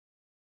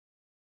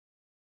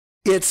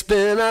It's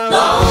been a long,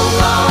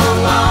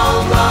 long,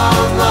 long,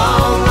 long,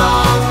 long,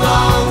 long,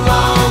 long,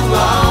 long,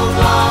 long,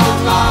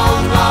 long,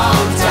 long,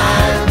 long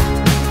time.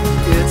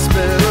 It's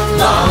been a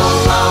long,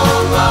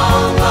 long,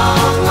 long,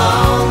 long,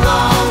 long, long,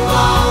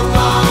 long,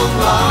 long,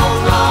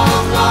 long,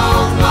 long,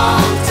 long,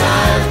 long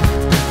time.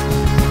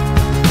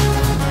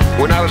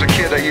 When I was a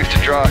kid, I used to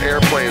draw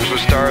airplanes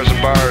with stars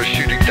and bars,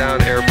 shooting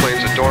down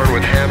airplanes adorned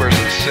with hammers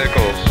and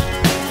sickles.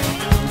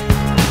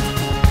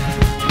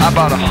 I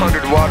bought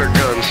 100 water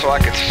guns so I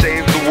could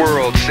save the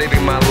world,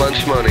 saving my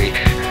lunch money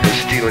and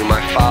stealing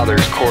my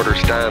father's quarters,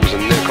 dimes,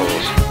 and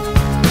nickels.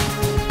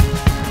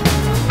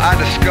 I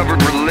discovered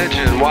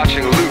religion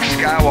watching Luke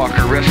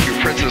Skywalker rescue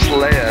Princess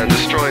Leia and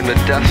destroying the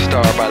Death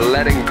Star by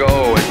letting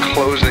go and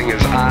closing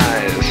his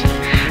eyes.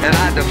 And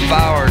I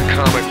devoured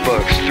comic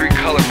books.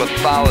 3-color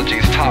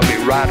mythologies taught me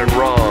right and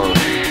wrong.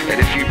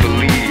 And if you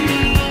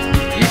believe,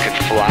 you can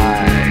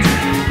fly.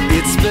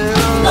 It's been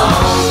a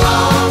long,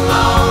 long,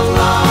 long,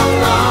 long,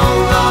 long,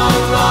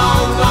 long,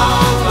 long,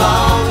 long,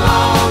 long,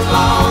 long,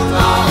 long,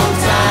 long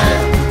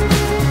time.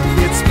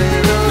 It's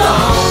been a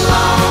long,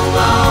 long,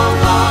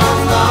 long, long,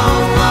 long,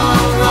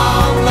 long,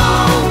 long,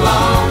 long,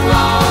 long,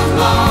 long,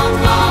 long,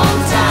 long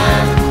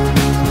time.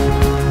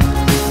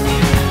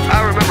 I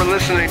remember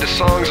listening to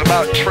songs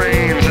about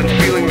trains and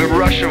feeling the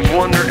rush of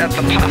wonder at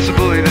the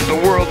possibility that the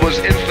world was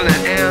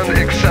infinite and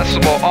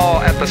accessible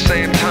all at the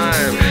same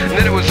time. And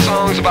then it was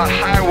songs about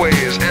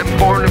highways and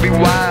Born to be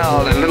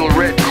Wild and Little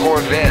Red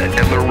Corvette,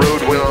 and the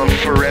road went on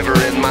forever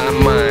in my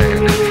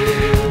mind.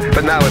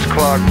 But now it's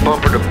clogged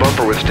bumper to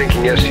bumper with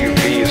stinking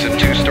SUVs and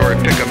 2-story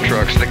pickup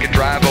trucks that could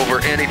drive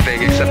over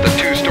anything except the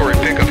 2-story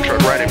pickup truck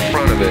right in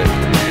front of it.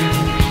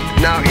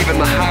 Now even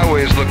the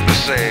highways look the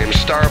same.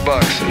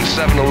 Starbucks and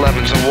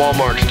 7-Elevens and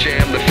Walmarts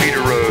jam the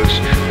feeder roads.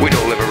 We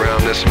don't live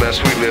around this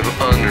mess, we live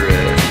under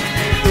it.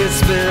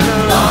 It's been a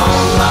long,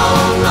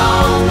 long,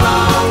 long,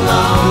 long, long,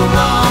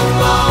 long,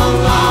 long, long,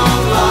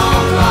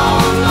 long,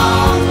 long,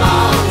 long,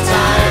 long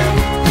time.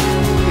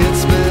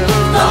 It's been a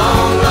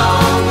long,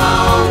 long,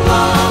 long,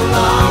 long,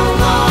 long,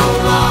 long,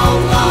 long,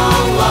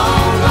 long,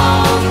 long,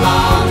 long,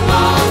 long,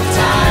 long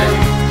time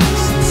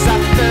since I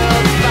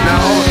felt fine.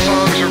 Now all the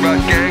songs are about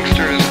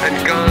gangsters and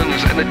guns,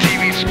 and the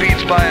TV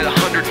speeds by at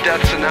 100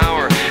 deaths an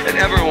hour, and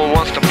everyone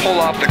wants to pull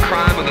off the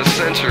crime of the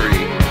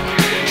century.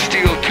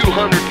 Steal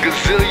 $200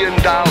 gazillion,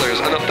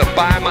 enough to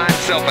buy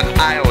myself an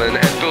island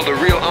and build a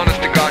real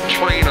honest-to-God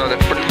train on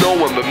it for no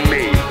one but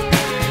me.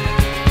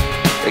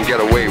 And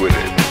get away with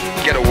it.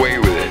 Get away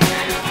with it.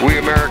 We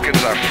Americans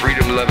are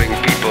freedom-loving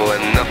people,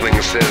 and nothing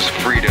says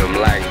freedom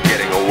like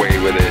getting away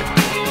with it.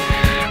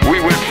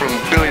 We went from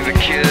Billy the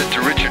Kid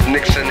to Richard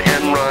Nixon,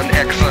 Enron,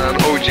 Exxon,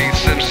 O.J.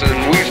 Simpson.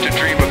 We used to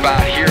dream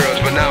about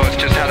heroes, but now it's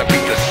just how to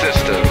beat the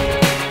system.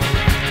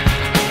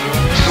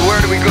 So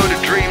where do we go to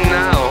dream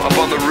now? Up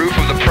on the roof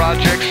of the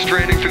project,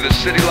 straining through the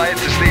city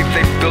lights to see if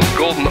they've built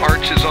golden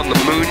arches on the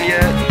moon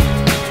yet?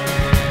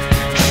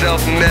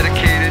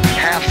 Self-medicated,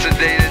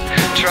 half-sedated,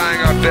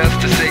 trying our best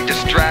to stay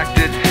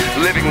distracted,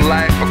 living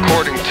life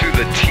according to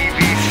the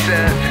TV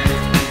set.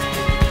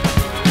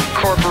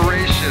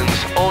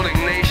 Corporations owning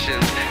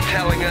nations,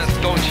 telling us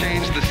don't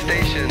change the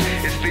station.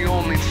 It's the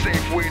only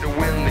safe way to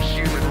win the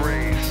human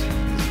race.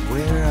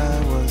 Where I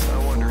was, I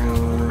wonder how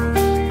the world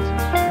sees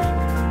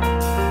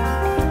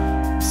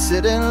it.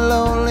 sitting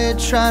lonely,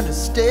 trying to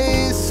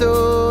stay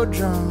so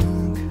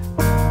drunk,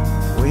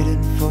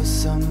 waiting for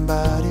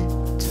somebody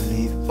to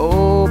leave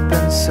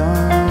open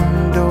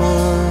some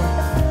door.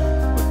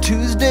 Well,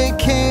 Tuesday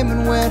came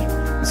and went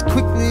as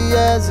quickly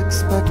as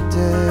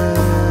expected,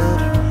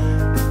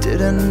 but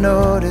didn't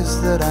notice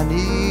that I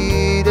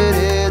needed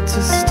it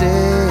to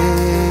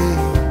stay.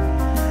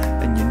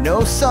 And you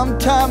know,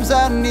 sometimes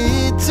I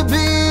need to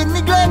be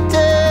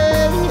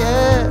neglected,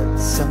 yeah.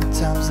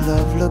 Sometimes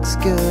love looks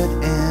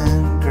good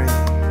and great.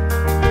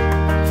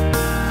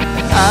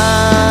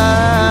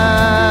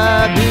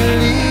 I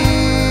believe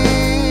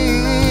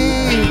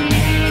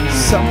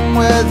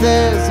somewhere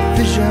there's a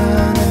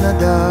vision in the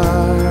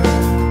dark,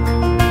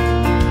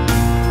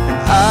 and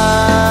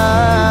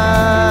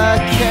I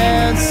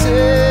can't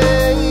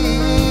say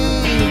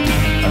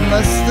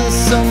unless there's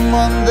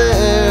someone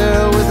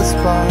there with a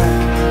spark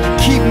to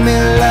keep me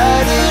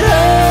lighted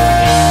up.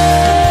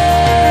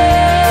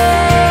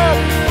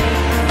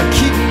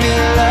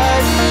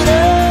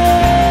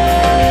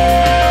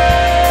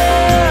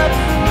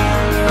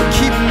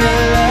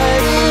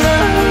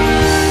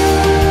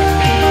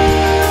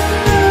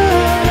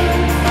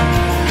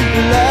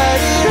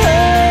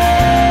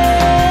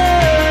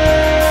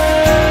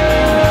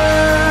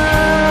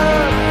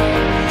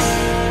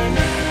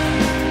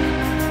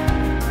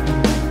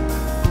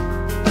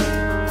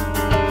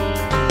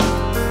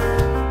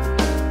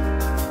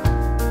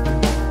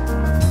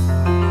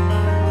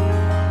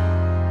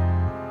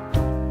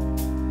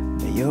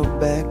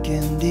 Back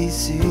in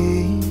D.C.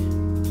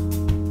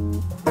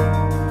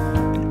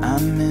 and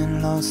I'm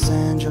in Los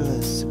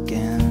Angeles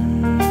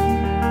again.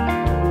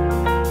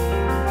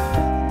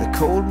 The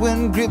cold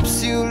wind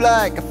grips you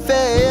like a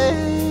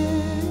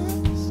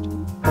fist,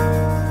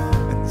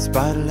 and the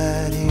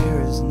spotlight here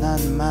is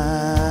not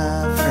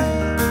my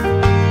friend.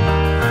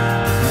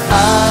 I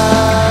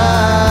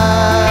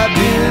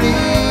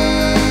believe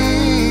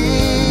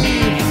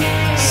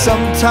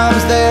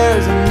sometimes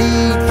there's a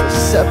need for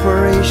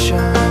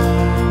separation,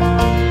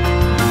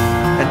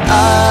 and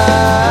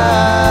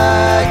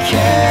I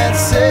can't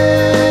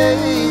say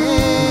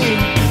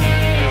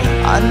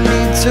I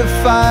need to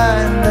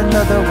find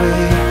another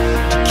way.